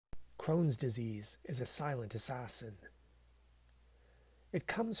Crohn's disease is a silent assassin. It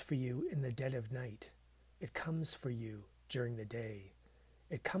comes for you in the dead of night. It comes for you during the day.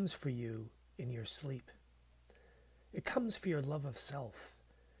 It comes for you in your sleep. It comes for your love of self.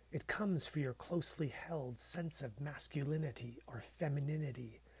 It comes for your closely held sense of masculinity or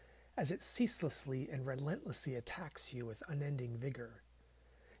femininity as it ceaselessly and relentlessly attacks you with unending vigor.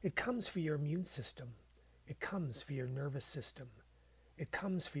 It comes for your immune system. It comes for your nervous system. It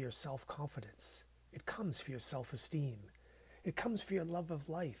comes for your self-confidence. It comes for your self-esteem. It comes for your love of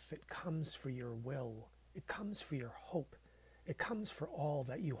life. It comes for your will. It comes for your hope. It comes for all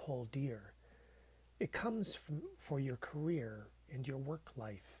that you hold dear. It comes for your career and your work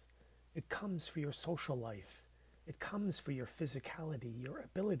life. It comes for your social life. It comes for your physicality, your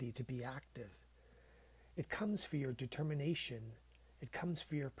ability to be active. It comes for your determination. It comes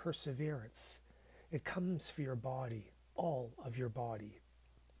for your perseverance. It comes for your body, all of your body.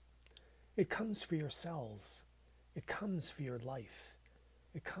 It comes for your cells. It comes for your life.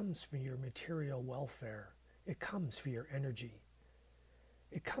 It comes for your material welfare. It comes for your energy.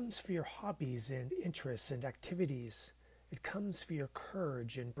 It comes for your hobbies and interests and activities. It comes for your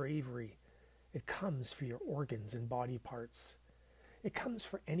courage and bravery. It comes for your organs and body parts. It comes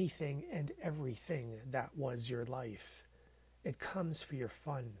for anything and everything that was your life. It comes for your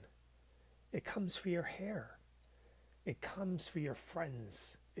fun. It comes for your hair. It comes for your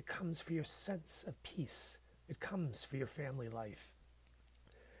friends. It comes for your sense of peace. It comes for your family life.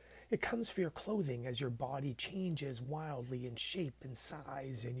 It comes for your clothing as your body changes wildly in shape and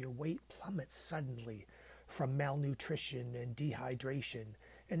size and your weight plummets suddenly from malnutrition and dehydration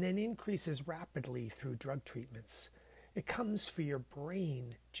and then increases rapidly through drug treatments. It comes for your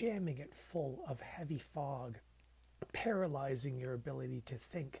brain jamming it full of heavy fog, paralyzing your ability to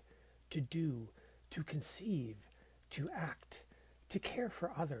think, to do, to conceive, to act, to care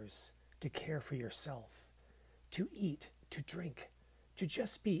for others, to care for yourself, to eat, to drink, to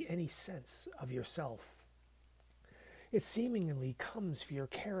just be any sense of yourself. It seemingly comes for your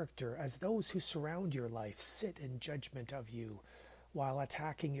character as those who surround your life sit in judgment of you while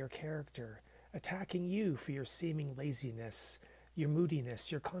attacking your character, attacking you for your seeming laziness, your moodiness,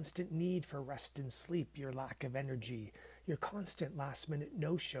 your constant need for rest and sleep, your lack of energy, your constant last-minute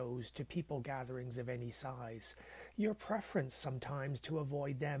no-shows to people gatherings of any size, your preference sometimes to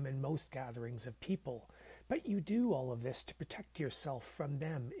avoid them in most gatherings of people. But you do all of this to protect yourself from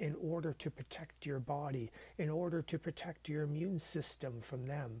them in order to protect your body, in order to protect your immune system from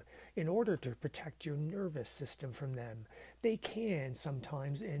them, in order to protect your nervous system from them. They can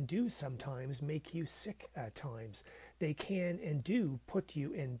sometimes and do sometimes make you sick at times. They can and do put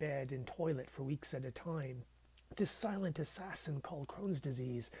you in bed and toilet for weeks at a time. This silent assassin called Crohn's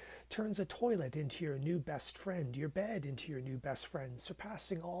disease turns a toilet into your new best friend, your bed into your new best friend,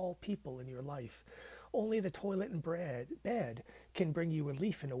 surpassing all people in your life. Only the toilet and bed can bring you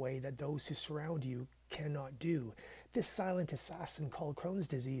relief in a way that those who surround you cannot do. This silent assassin called Crohn's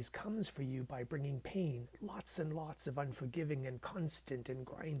disease comes for you by bringing pain, lots and lots of unforgiving and constant and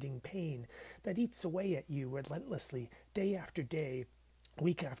grinding pain that eats away at you relentlessly, day after day,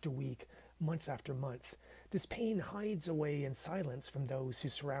 week after week, month after month. This pain hides away in silence from those who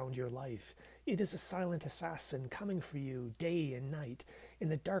surround your life. It is a silent assassin coming for you day and night, in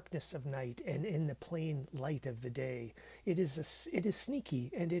the darkness of night and in the plain light of the day. It is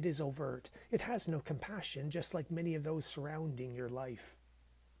sneaky and it is overt. It has no compassion, just like many of those surrounding your life.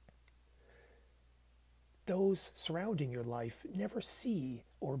 Those surrounding your life never see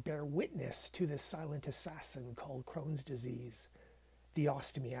or bear witness to this silent assassin called Crohn's disease. The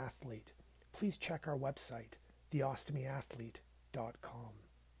Ostomy Athlete. Please check our website, theostomyathlete.com.